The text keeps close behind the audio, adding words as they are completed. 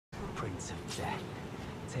Prince of Death,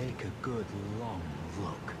 take a good long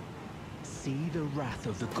look. See the wrath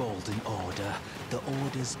of the Golden Order, the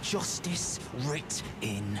Order's justice writ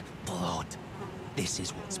in blood. This is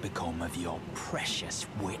what's become of your precious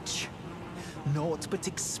witch. Naught but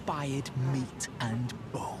expired meat and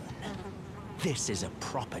bone. This is a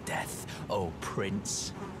proper death, O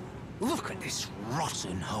Prince. Look at this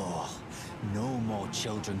rotten whore. No more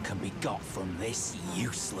children can be got from this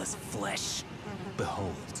useless flesh.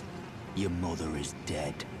 Behold, your mother is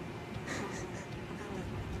dead.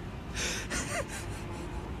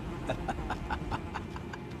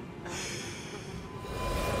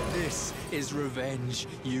 This is revenge,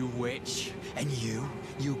 you witch, and you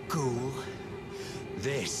ghoul.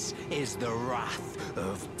 This is the wrath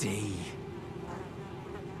of D.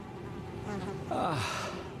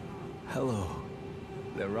 Ah, hello.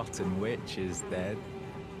 The rotten witch is dead.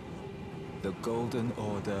 The Golden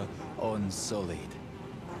Order unsullied.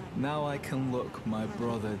 Now I can look my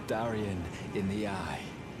brother Darian in the eye.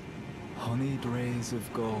 Honeyed rays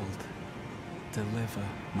of gold, deliver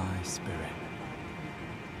my spirit.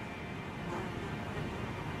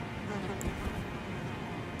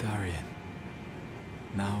 Darian,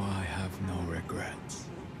 now I have no regrets.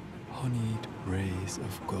 Honeyed rays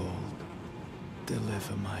of gold,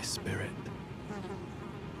 deliver my spirit.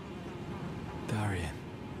 Darian,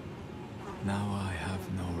 now I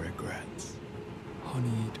have no regrets.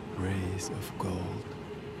 Honeyed rays of gold,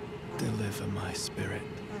 deliver my spirit.